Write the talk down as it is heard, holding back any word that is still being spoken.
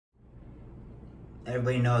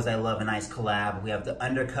Everybody knows I love a nice collab. We have the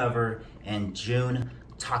Undercover and Jun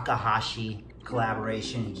Takahashi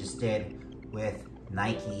collaboration he just did with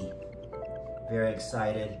Nike. Very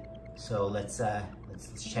excited. So let's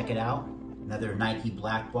check it out. Another Nike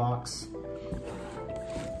black box.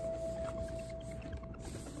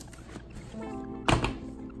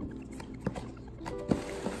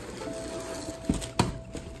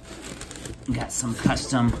 Got some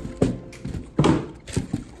custom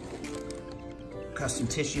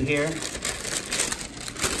tissue here.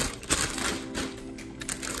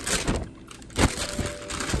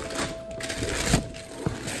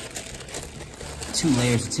 Two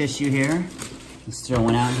layers of tissue here. Let's throw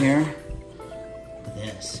one out here. Look at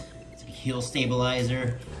this. It's a heel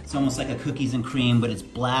stabilizer. It's almost like a cookies and cream, but it's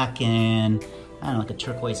black and, I don't know, like a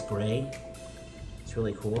turquoise gray. It's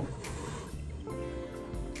really cool.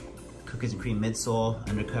 Cookies and cream midsole,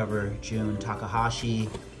 Undercover, Jun Takahashi.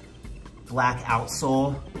 Black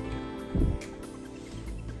outsole.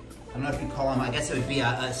 I don't know if you call them, I guess it would be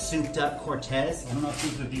a souped up Cortez. I don't know if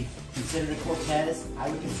these would be considered a Cortez. I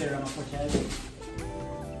would consider them a Cortez.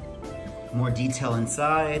 More detail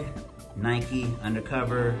inside. Nike,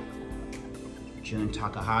 Undercover, Jun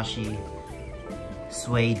Takahashi.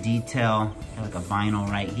 Suede detail, got like a vinyl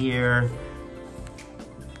right here.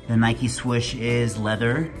 The Nike swoosh is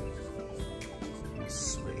leather.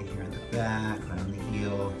 Suede here in the back, right on the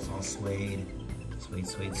heel. It's all suede, suede,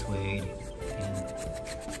 suede, suede. And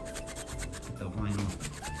the vinyl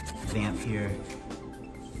vamp here.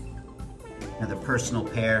 Another personal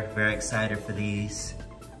pair, very excited for these.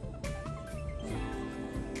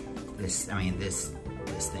 This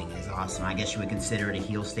thing is awesome. I guess you would consider it a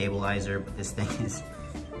heel stabilizer, but this thing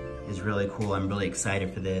is really cool. I'm really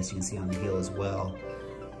excited for this. You can see on the heel as well.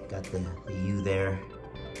 Got the U there.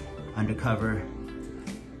 Undercover.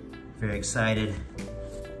 Very excited.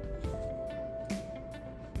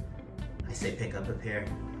 I say pick up a pair.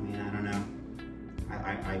 I mean, I don't know.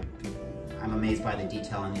 I'm amazed by the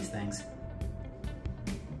detail on these things.